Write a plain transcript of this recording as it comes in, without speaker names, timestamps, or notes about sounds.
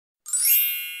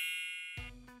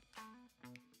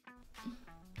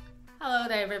Hello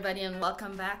there everybody and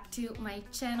welcome back to my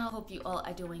channel. Hope you all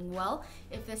are doing well.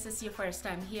 If this is your first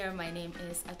time here, my name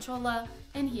is Achola,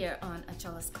 and here on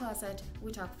Achola's Closet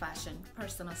we talk fashion,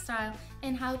 personal style,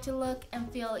 and how to look and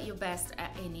feel your best at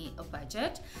any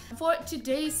budget. For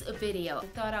today's video, I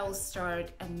thought I would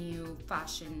start a new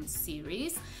fashion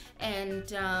series,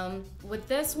 and with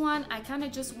this one I kind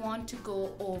of just want to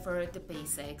go over the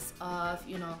basics of,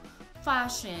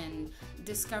 fashion,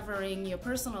 discovering your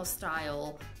personal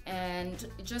style, and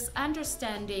just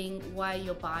understanding why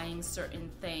you're buying certain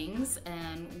things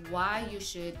and why you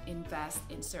should invest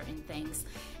in certain things.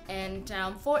 And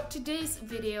for today's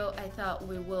video, I thought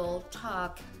we will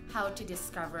talk how to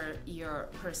discover your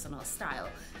personal style.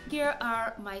 Here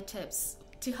are my tips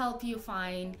to help you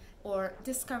find or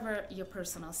discover your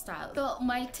personal style. So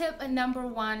my tip number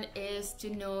one is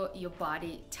to know your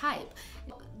body type.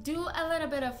 Do a little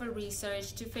bit of a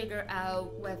research to figure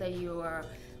out whether you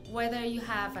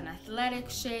have an athletic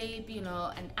shape,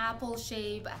 an apple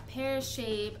shape, a pear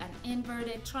shape, an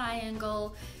inverted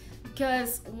triangle.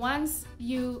 Because once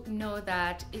you know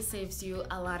that, it saves you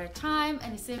a lot of time,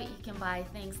 and it saves that you can buy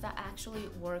things that actually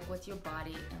work with your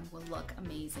body and will look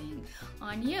amazing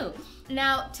on you.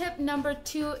 Now, tip number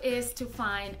two is to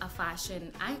find a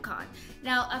fashion icon.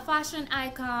 Now, a fashion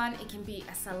icon, it can be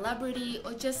a celebrity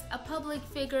or just a public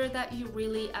figure that you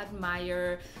really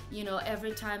admire.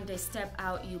 Every time they step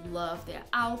out, you love their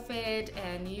outfit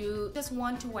and you just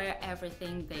want to wear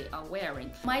everything they are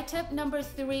wearing. My tip number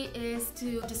three is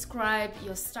to describe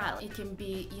your style. It can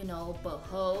be,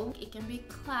 boho, it can be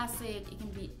classic, it can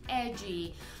be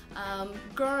edgy,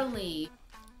 girly.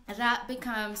 That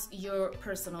becomes your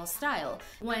personal style.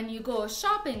 When you go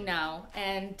shopping now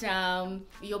and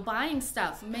you're buying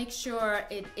stuff, make sure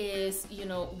it is,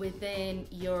 within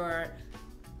your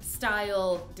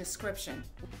style description.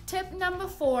 Tip number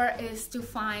four is to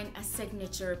find a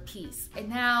signature piece. And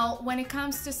now, when it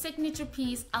comes to signature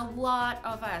piece, a lot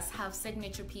of us have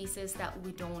signature pieces that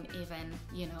we don't even,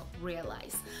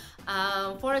 realize.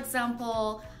 For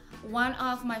example, one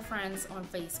of my friends on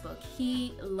Facebook,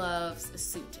 he loves a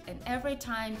suit, and every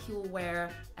time he'll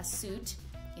wear a suit,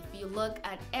 if you look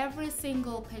at every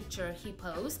single picture he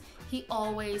posts, he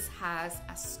always has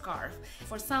a scarf.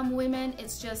 For some women,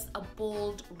 it's just a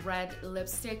bold red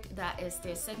lipstick that is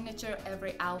their signature.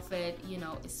 Every outfit,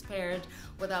 is paired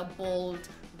with a bold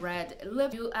red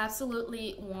lip. You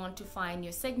absolutely want to find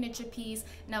your signature piece.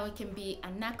 Now, it can be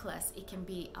a necklace, it can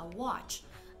be a watch,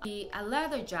 a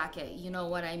leather jacket, you know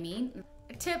what I mean?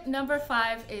 Tip number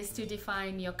five is to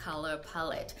define your color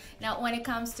palette. Now, when it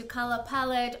comes to color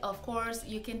palette, of course,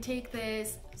 you can take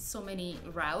this so many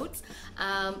routes.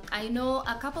 I know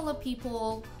a couple of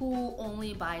people who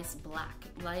only buys black.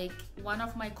 Like one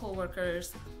of my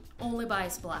coworkers only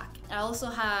buys black. I also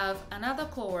have another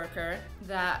coworker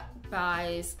that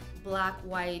buys black,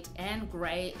 white, and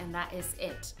gray, and that is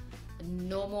it.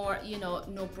 No more,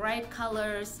 no bright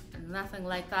colors, nothing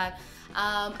like that.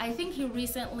 I think he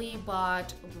recently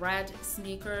bought red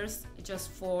sneakers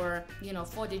just for,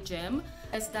 for the gym,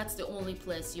 as that's the only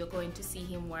place you're going to see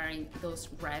him wearing those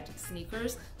red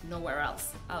sneakers, nowhere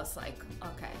else. I was like,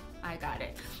 okay, I got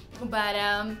it. But,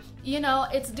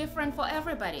 it's different for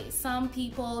everybody. Some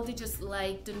people, they just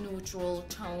like the neutral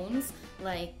tones,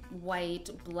 like white,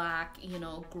 black,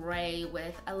 gray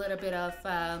with a little bit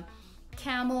of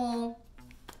camel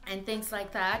and things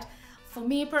like that. For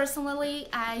me personally,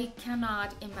 I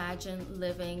cannot imagine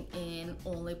living in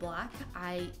only black.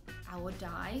 I would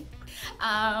die.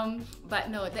 But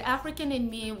no, the African in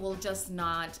me will just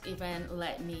not even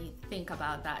let me think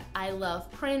about that. I love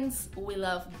prints. We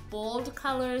love bold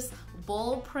colors,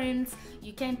 bold prints.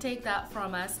 You can't take that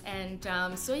from us. And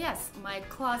so yes, my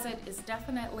closet is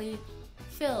definitely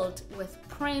filled with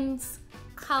prints,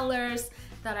 colors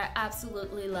that I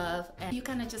absolutely love, and you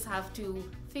kind of just have to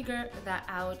figure that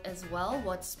out as well,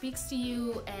 what speaks to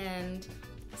you, and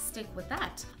stick with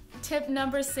that. Tip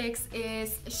number six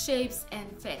is shapes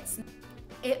and fits.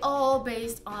 It all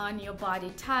based on your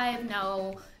body type.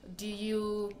 Now, do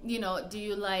you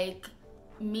like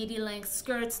midi-length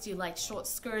skirts? Do you like short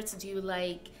skirts? Do you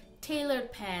like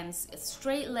tailored pants,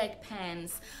 straight leg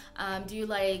pants? Do you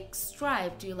like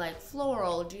stripe? Do you like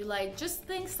floral? Do you like just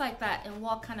things like that, and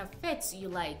what kind of fits you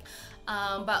like?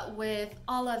 But with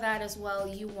all of that as well,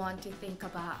 you want to think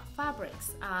about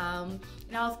fabrics.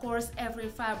 Now, of course, every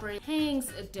fabric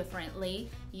hangs differently.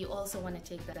 You also want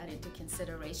to take that into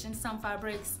consideration. Some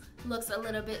fabrics looks a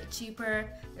little bit cheaper,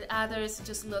 others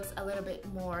just looks a little bit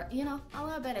more, a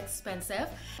little bit expensive.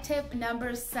 Tip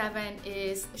number seven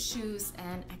is shoes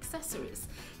and accessories.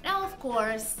 Now, of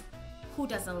course, who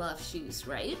doesn't love shoes,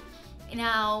 right?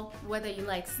 Now, whether you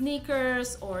like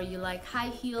sneakers or you like high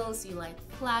heels, you like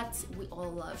flats, we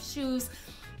all love shoes.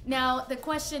 Now, the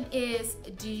question is,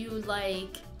 do you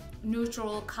like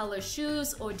neutral color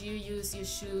shoes, or do you use your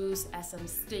shoes as some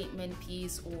statement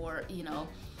piece? Or, you know,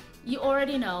 you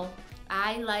already know,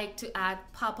 I like to add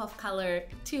pop of color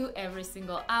to every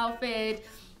single outfit,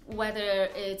 whether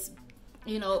it's,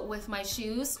 you know, with my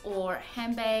shoes or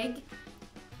handbag.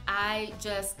 I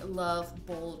just love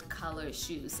bold color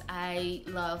shoes. I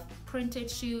love printed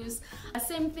shoes.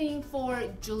 Same thing for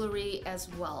jewelry as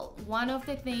well. One of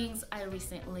the things I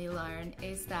recently learned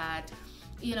is that,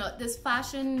 you know, this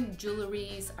fashion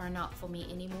jewelries are not for me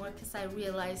anymore, because I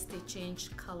realized they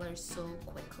change color so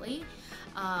quickly.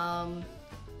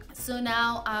 So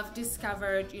now I've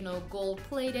discovered, you know, gold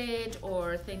plated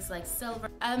or things like silver.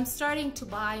 I'm starting to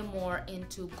buy more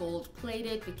into gold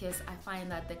plated because I find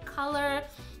that the color,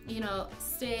 you know,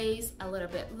 stays a little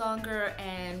bit longer,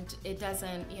 and it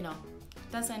doesn't, you know,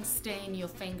 doesn't stain your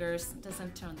fingers,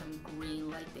 doesn't turn them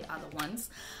green like the other ones.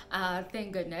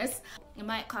 Thank goodness. It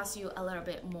might cost you a little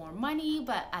bit more money,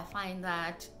 but I find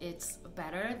that it's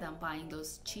better than buying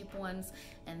those cheap ones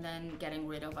and then getting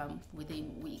rid of them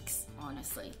within weeks,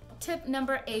 honestly. Tip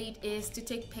number 8 is to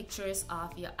take pictures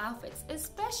of your outfits,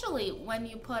 especially when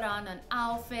you put on an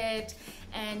outfit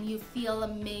and you feel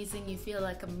amazing, you feel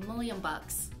like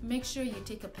 $1,000,000. Make sure you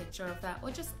take a picture of that,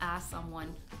 or just ask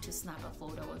someone to snap a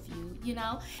photo of you, you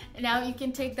know? Now you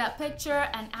can take that picture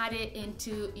and add it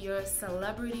into your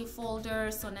celebrity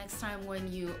folder, so next time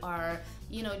when you are,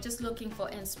 you know, just looking for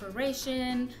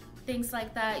inspiration, things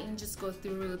like that, you can just go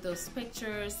through those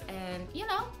pictures and, you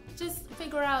know, just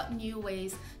figure out new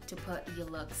ways to put your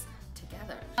looks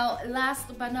together. Now,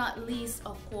 last but not least,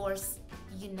 of course,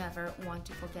 you never want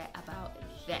to forget about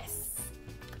this,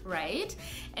 right?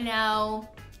 And now,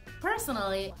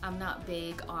 personally, I'm not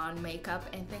big on makeup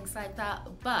and things like that,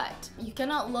 but you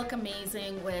cannot look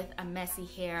amazing with a messy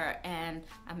hair and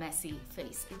a messy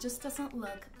face. It just doesn't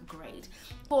look great.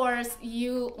 Of course,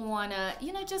 you wanna,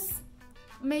 you know, just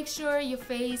make sure your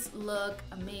face look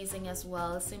amazing as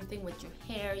well. Same thing with your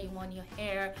hair. You want your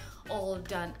hair all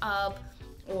done up,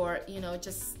 or, you know,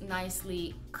 just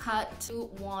nicely cut.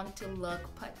 You want to look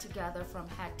put together from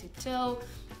head to toe,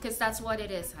 because that's what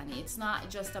it is, honey. It's not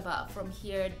just about from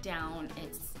here down,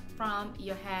 it's from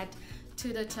your head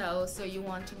to the toe, so you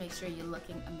want to make sure you're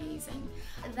looking amazing.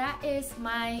 That is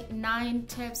my 9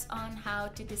 tips on how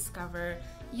to discover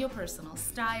your personal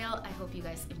style. I hope you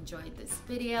guys enjoyed this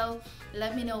video.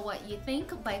 Let me know what you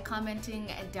think by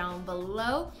commenting down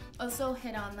below. Also,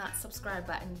 hit on that subscribe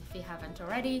button if you haven't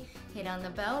already. Hit on the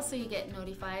bell so you get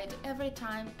notified every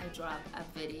time I drop a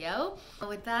video.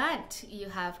 With that, you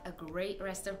have a great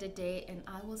rest of the day, and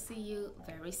I will see you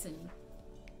very soon.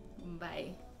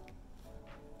 Bye.